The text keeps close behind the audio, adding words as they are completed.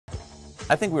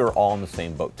I think we were all in the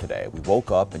same boat today. We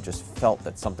woke up and just felt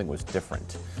that something was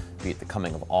different, be it the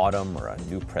coming of autumn or a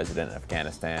new president in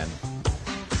Afghanistan.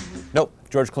 Nope,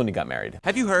 George Clooney got married.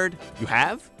 Have you heard? You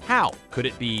have? How? Could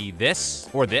it be this,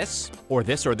 or this, or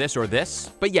this, or this, or this?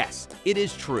 But yes, it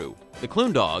is true. The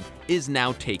Cloon dog is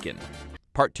now taken.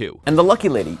 Part 2. And the lucky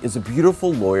lady is a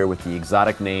beautiful lawyer with the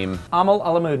exotic name Amal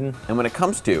Alamuddin. And when it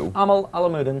comes to Amal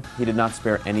Alamuddin, he did not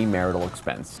spare any marital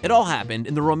expense. It all happened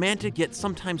in the romantic yet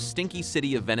sometimes stinky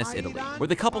city of Venice, Italy, where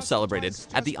the couple celebrated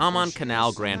at the Aman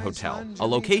Canal Grand Hotel, a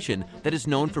location that is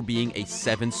known for being a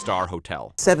 7-star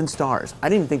hotel. 7 stars. I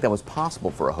didn't even think that was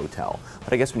possible for a hotel.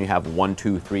 But I guess when you have 1,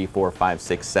 2, 3, 4, 5,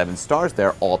 6, 7 stars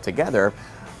there all together,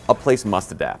 a place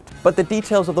must adapt. But the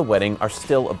details of the wedding are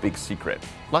still a big secret.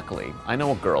 Luckily, I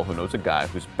know a girl who knows a guy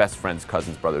whose best friend's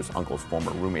cousin's brother's uncle's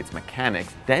former roommate's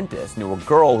mechanics, dentist, knew a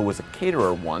girl who was a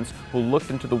caterer once who looked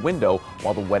into the window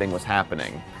while the wedding was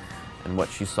happening. And what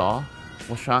she saw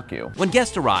will shock you. When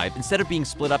guests arrived, instead of being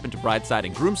split up into bride side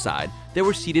and groom side, they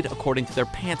were seated according to their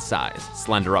pant size,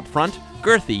 slender up front,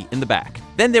 girthy in the back.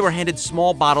 Then they were handed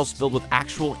small bottles filled with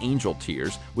actual angel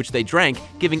tears, which they drank,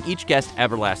 giving each guest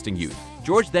everlasting youth.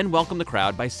 George then welcomed the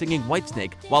crowd by singing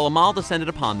Whitesnake while Amal descended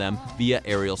upon them via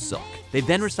aerial silk. They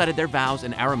then recited their vows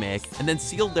in Aramaic and then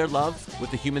sealed their love with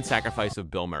the human sacrifice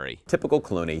of Bill Murray. Typical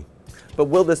Clooney. But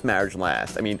will this marriage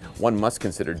last? I mean, one must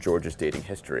consider George's dating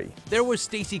history. There was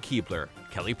Stacy Keibler,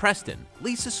 Kelly Preston,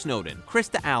 Lisa Snowden,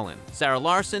 Krista Allen, Sarah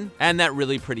Larson, and that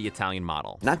really pretty Italian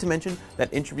model. Not to mention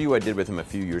that interview I did with him a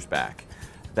few years back.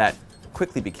 That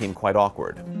quickly became quite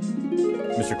awkward.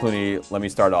 Mr. Clooney, let me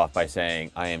start off by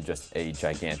saying I am just a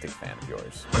gigantic fan of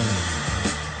yours.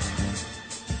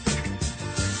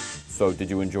 So, did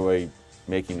you enjoy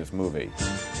making this movie?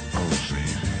 Oh, baby.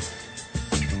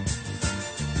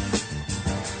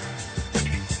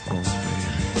 Oh,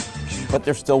 baby. But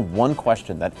there's still one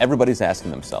question that everybody's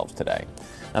asking themselves today.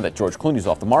 Now that George Clooney's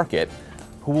off the market,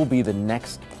 who will be the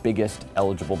next biggest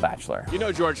eligible bachelor? You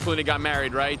know George Clooney got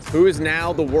married, right? Who is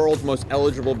now the world's most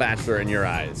eligible bachelor in your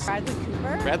eyes? Bradley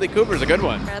Cooper. Bradley Cooper's a good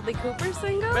one. Bradley Cooper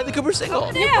single? Bradley Cooper's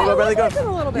single. Yeah, What about Bradley like Cooper? him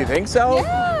a little bit. You think so?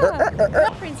 Yeah.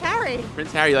 Prince Harry.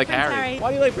 Prince Harry, you like Prince Harry? Harry. Why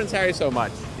do you like Prince Harry so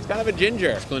much? He's kind of a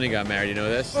ginger. Clooney got married, you know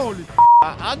this? Holy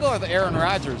I'll go with Aaron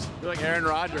Rodgers. You like Aaron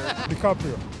Rodgers?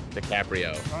 DiCaprio.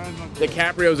 DiCaprio.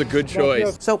 DiCaprio's a good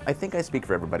choice. So I think I speak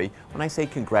for everybody when I say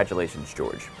congratulations,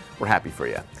 George. We're happy for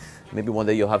you. Maybe one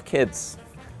day you'll have kids,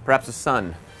 perhaps a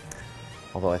son.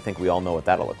 Although I think we all know what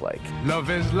that'll look like. Love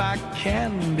is like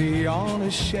candy on a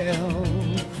shelf.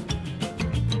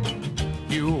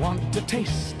 You want to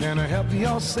taste and help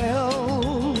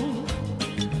yourself.